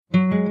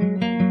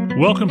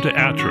Welcome to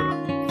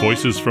ATTRA,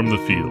 Voices from the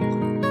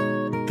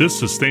Field. This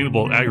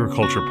Sustainable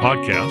Agriculture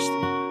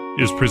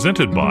podcast is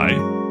presented by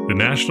the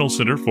National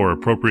Center for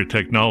Appropriate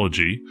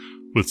Technology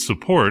with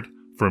support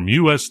from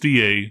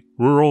USDA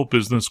Rural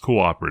Business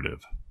Cooperative.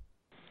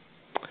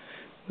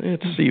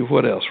 Let's see,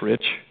 what else,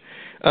 Rich?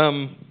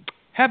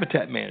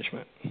 Habitat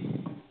management.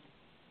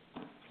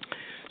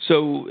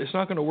 So it's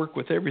not going to work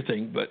with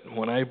everything, but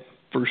when I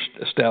first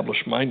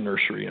established my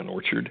nursery and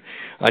orchard,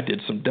 I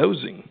did some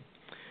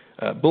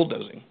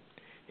bulldozing.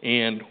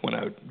 And when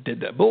I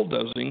did that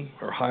bulldozing,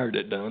 or hired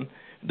it done,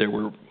 there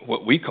were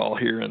what we call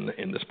here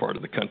in this part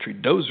of the country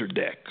dozer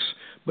decks.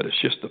 But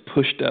it's just the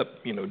pushed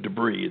up,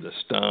 debris, the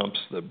stumps,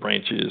 the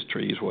branches,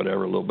 trees,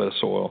 whatever, a little bit of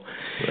soil.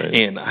 Right.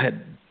 And I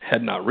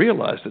had not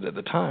realized it at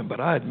the time, but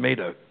I had made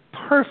a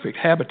perfect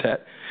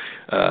habitat.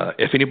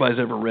 If anybody's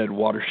ever read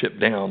Watership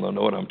Down, they'll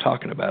know what I'm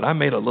talking about. I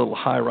made a little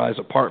high-rise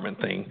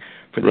apartment thing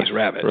for these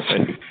rabbits.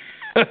 Right.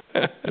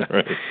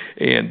 Right.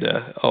 And,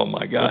 oh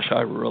my gosh, I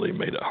really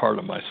made it hard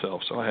on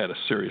myself, so I had a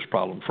serious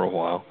problem for a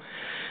while.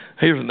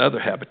 Here's another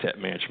habitat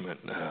management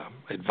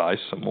advice,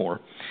 some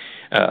more.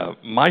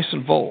 Mice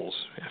and voles.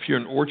 If you're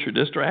an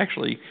orchardist or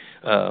actually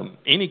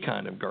any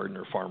kind of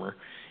gardener farmer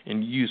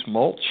and you use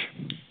mulch,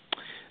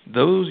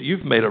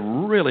 you've made a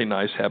really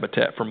nice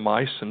habitat for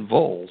mice and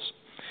voles.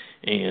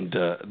 And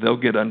they'll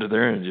get under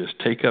there and just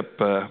take up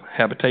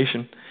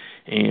habitation.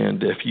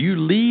 And if you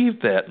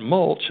leave that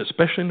mulch,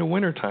 especially in the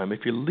wintertime,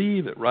 if you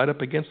leave it right up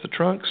against the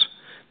trunks,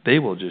 they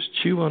will just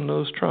chew on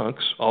those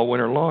trunks all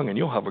winter long, and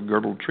you'll have a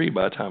girdled tree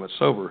by the time it's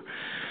over.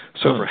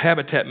 So for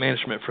habitat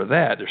management for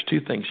that, there's two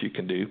things you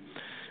can do.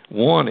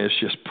 One is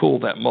just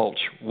pull that mulch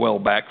well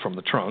back from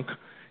the trunk,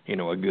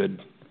 a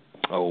good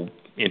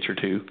inch or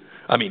two.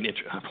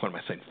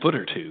 Foot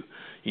or two.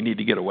 You need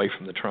to get away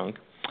from the trunk.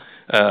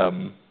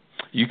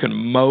 You can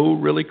mow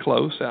really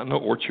close out in the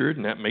orchard,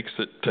 and that makes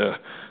it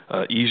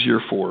easier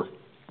for,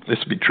 this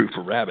would be true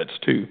for rabbits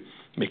too,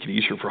 make it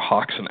easier for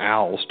hawks and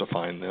owls to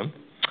find them.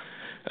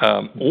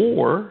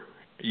 Or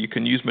you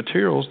can use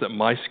materials that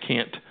mice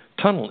can't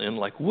tunnel in,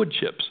 like wood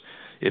chips.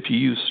 If you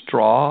use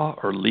straw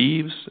or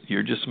leaves,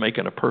 you're just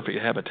making a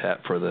perfect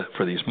habitat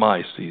for these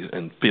mice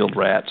and field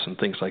rats and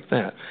things like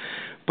that.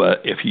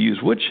 But if you use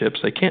wood chips,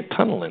 they can't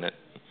tunnel in it.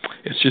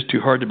 It's just too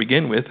hard to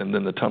begin with, and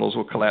then the tunnels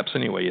will collapse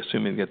anyway,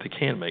 assuming that they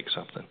can make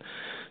something.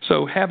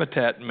 So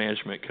habitat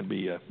management can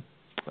be a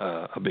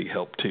big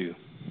help too.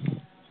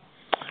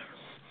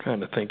 Trying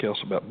to think else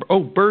about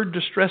bird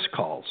distress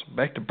calls.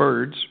 Back to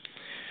birds.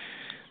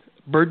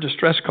 Bird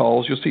distress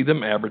calls, you'll see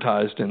them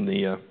advertised in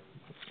the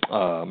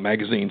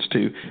magazines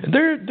too. And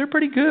they're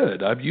pretty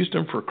good. I've used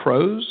them for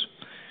crows,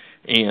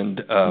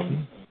 and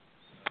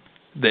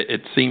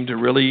it seemed to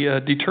really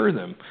deter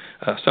them.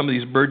 Some of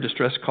these bird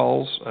distress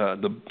calls,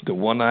 the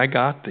one I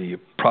got, the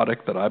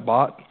product that I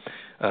bought,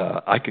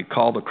 I could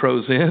call the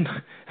crows in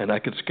and I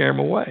could scare them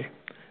away.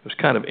 It was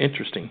kind of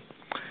interesting.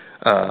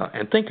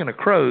 And thinking of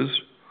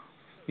crows,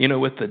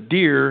 with the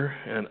deer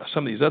and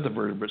some of these other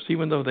vertebrates,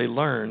 even though they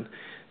learn,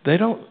 they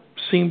don't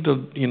seem to,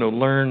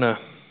 learn,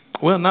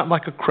 not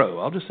like a crow.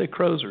 I'll just say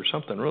crows are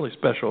something really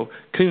special.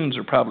 Coons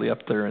are probably up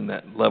there in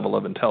that level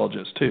of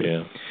intelligence too.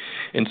 Yeah.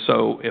 And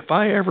so if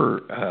I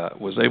ever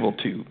was able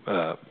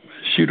to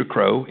shoot a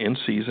crow in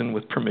season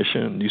with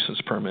permission,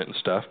 nuisance permit and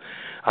stuff,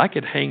 I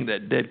could hang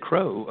that dead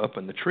crow up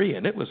in the tree,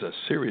 and it was a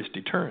serious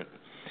deterrent.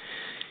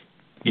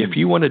 If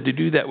you wanted to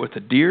do that with a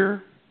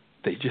deer,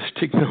 they just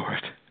ignore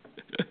it.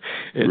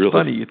 It's really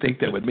funny. You think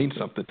that would mean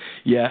something.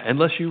 Yeah,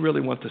 unless you really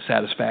want the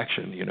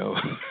satisfaction,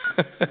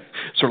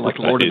 sort of like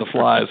Lord of the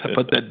Flies,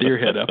 put that deer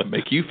head up and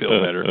make you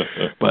feel better.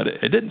 But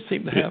it didn't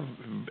seem to have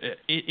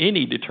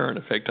any deterrent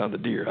effect on the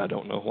deer. I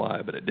don't know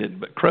why, but it didn't.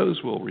 But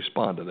crows will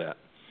respond to that.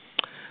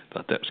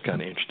 Thought that was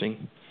kind of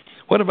interesting.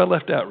 What have I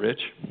left out, Rich?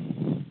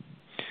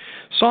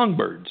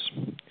 Songbirds.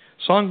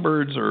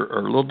 Songbirds are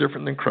a little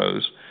different than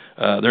crows.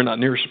 They're not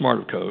near as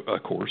smart,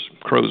 of course.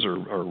 Crows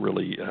are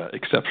really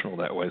exceptional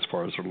that way as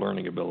far as their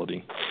learning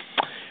ability.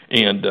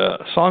 And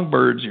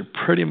songbirds, you're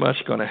pretty much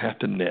going to have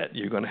to net.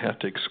 You're going to have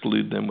to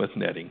exclude them with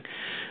netting.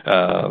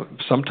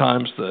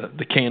 Sometimes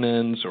the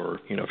cannons, or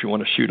if you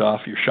want to shoot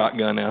off your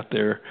shotgun out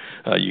there,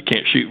 you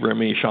can't shoot very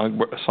many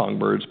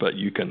songbirds, but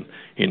you can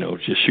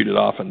just shoot it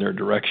off in their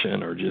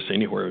direction or just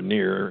anywhere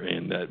near,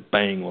 and that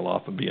bang will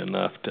often be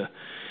enough to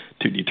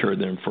deter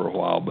them for a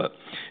while. But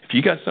if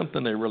you got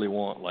something they really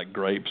want, like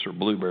grapes or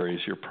blueberries,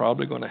 you're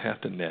probably going to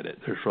have to net it.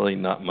 There's really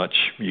not much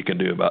you can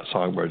do about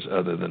songbirds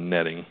other than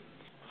netting.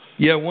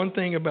 Yeah, one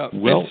thing about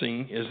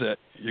fencing is that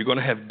you're going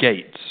to have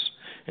gates.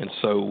 And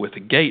so with the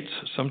gates,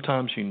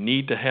 sometimes you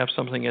need to have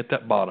something at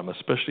that bottom,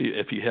 especially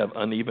if you have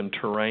uneven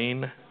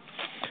terrain.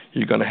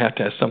 You're going to have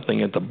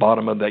something at the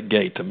bottom of that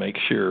gate to make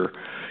sure,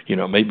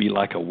 maybe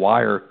like a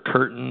wire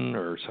curtain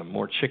or some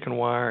more chicken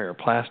wire or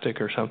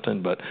plastic or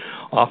something. But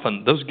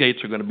often those gates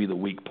are going to be the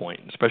weak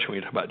point, especially when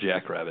you talk about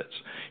jackrabbits.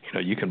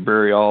 You can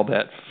bury all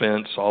that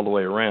fence all the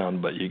way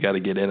around, but you got to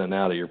get in and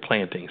out of your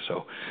planting.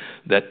 So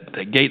that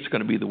gate's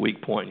going to be the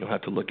weak point. You'll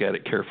have to look at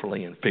it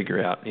carefully and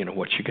figure out,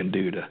 what you can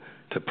do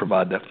to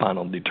provide that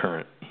final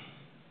deterrent.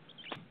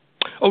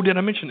 Oh, did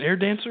I mention air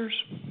dancers?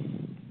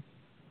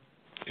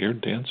 Air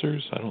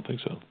dancers? I don't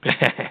think so.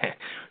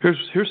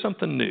 Here's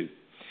something new.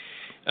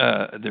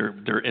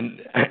 They're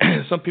in.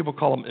 Some people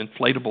call them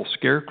inflatable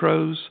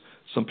scarecrows.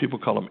 Some people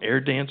call them air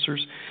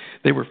dancers.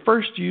 They were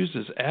first used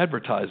as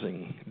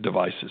advertising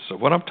devices. So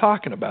what I'm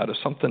talking about is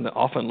something that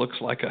often looks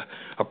like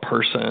a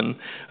person.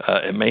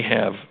 It may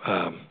have,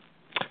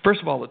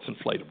 first of all, it's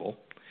inflatable,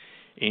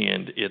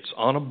 and it's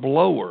on a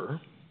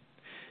blower.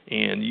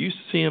 And you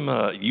see them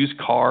used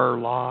car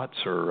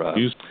lots or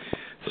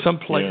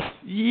someplace.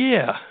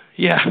 Yeah.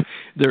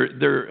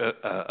 They're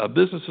a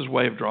business's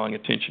way of drawing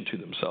attention to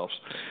themselves.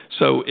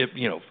 So if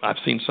I've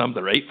seen some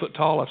that are 8 foot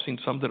tall. I've seen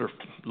some that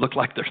look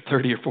like they're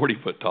 30 or 40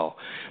 foot tall.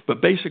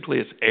 But basically,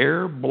 it's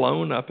air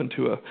blown up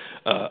into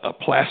a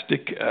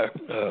plastic,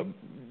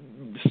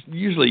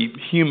 usually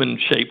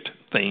human-shaped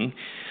thing,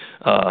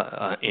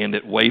 and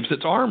it waves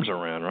its arms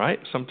around. Right.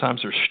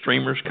 Sometimes there's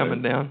streamers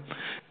coming down,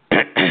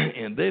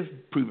 and they've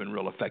proven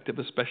real effective,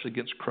 especially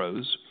against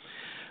crows.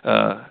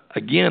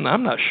 Again,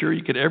 I'm not sure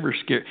you could ever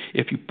scare.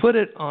 If you put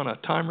it on a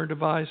timer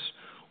device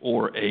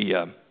or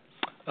a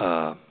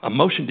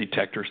motion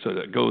detector so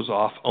that it goes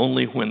off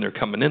only when they're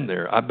coming in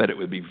there, I bet it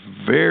would be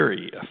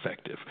very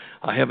effective.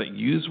 I haven't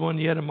used one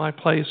yet in my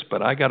place,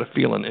 but I got a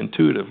feeling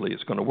intuitively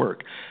it's going to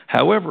work.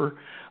 However,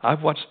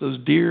 I've watched those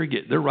deer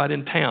they're right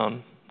in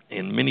town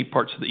in many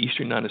parts of the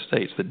eastern United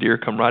States. The deer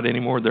come right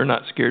anymore. They're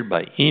not scared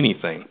by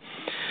anything.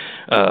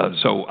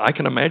 So I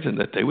can imagine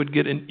that they would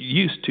get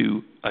used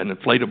to an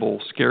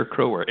inflatable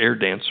scarecrow or air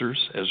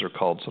dancers, as they're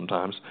called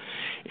sometimes.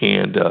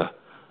 And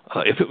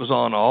if it was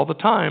on all the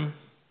time,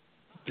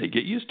 they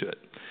get used to it.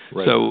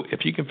 Right. So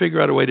if you can figure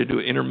out a way to do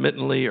it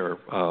intermittently or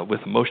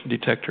with a motion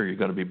detector, you're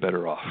going to be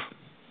better off.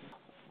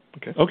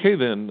 Okay,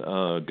 then,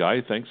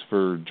 Guy, thanks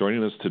for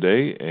joining us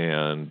today,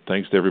 and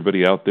thanks to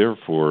everybody out there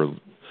for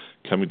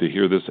coming to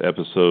hear this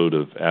episode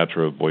of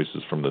ATTRA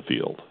Voices from the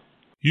Field.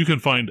 You can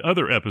find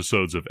other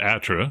episodes of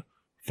ATTRA,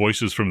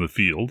 Voices from the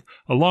Field,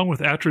 along with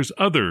ATTRA's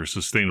other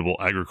sustainable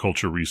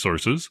agriculture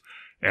resources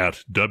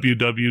at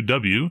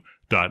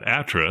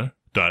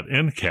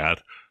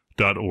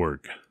www.attra.ncat.org.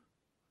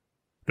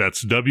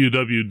 That's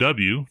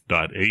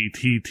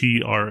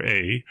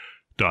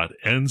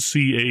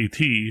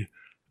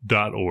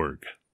www.attra.ncat.org.